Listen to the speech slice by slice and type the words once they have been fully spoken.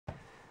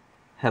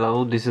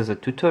Hello, this is a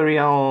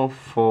tutorial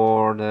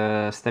for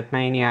the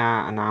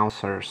Stepmania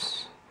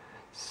Announcers.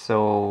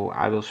 So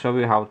I will show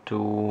you how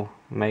to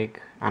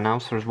make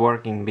announcers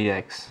work in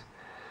BeatX.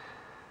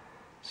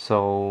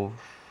 So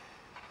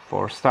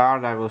for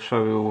start, I will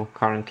show you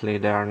currently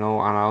there are no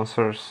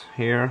announcers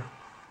here.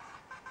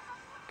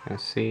 You can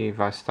see if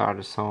I start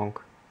a song,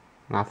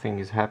 nothing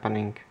is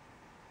happening.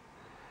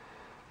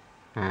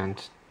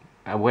 And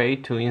a way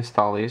to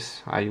install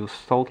this, I use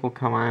Total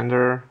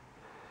Commander.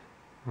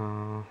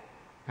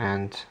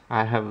 And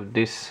I have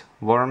this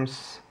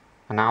Worms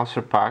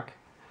announcer pack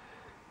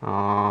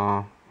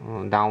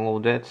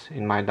downloaded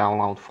in my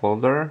download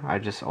folder. I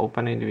just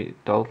open it with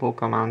Total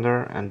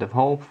Commander and the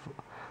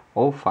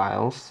all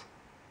files.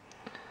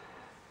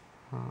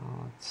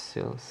 Let's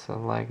still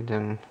select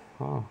them.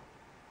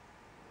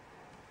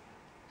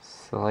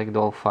 Select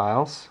all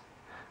files,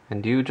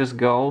 and you just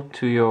go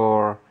to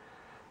your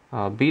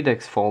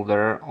BeatX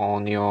folder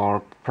on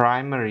your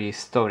primary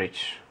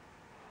storage.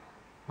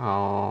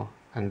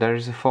 And there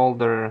is a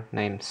folder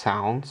named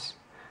Sounds,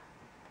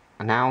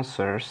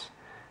 Announcers,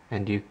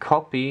 and you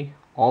copy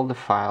all the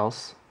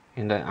files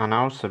in the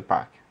announcer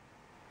pack.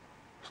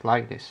 It's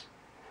like this.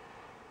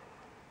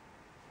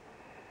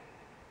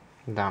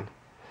 Done.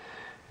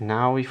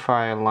 Now if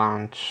I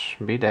launch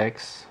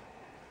BeatX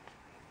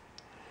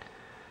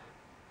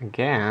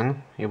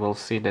again, you will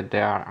see that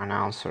there are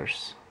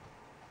announcers.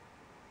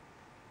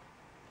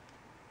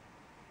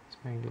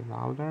 Let's make it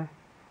louder.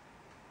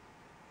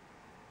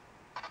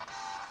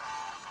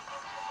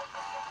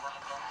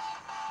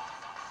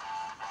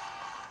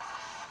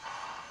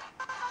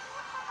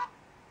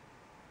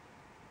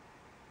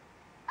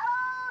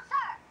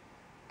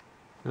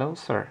 Hello,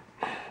 sir.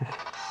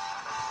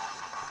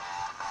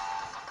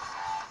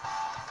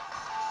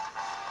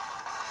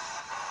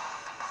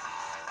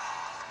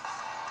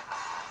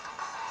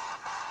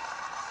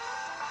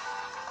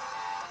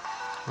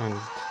 And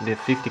the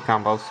 50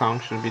 combo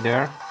sound should be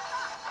there.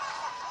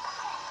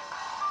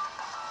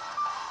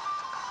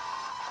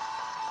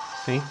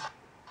 See?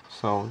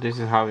 So this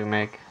is how we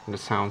make the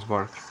sounds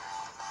work.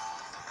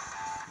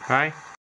 Right?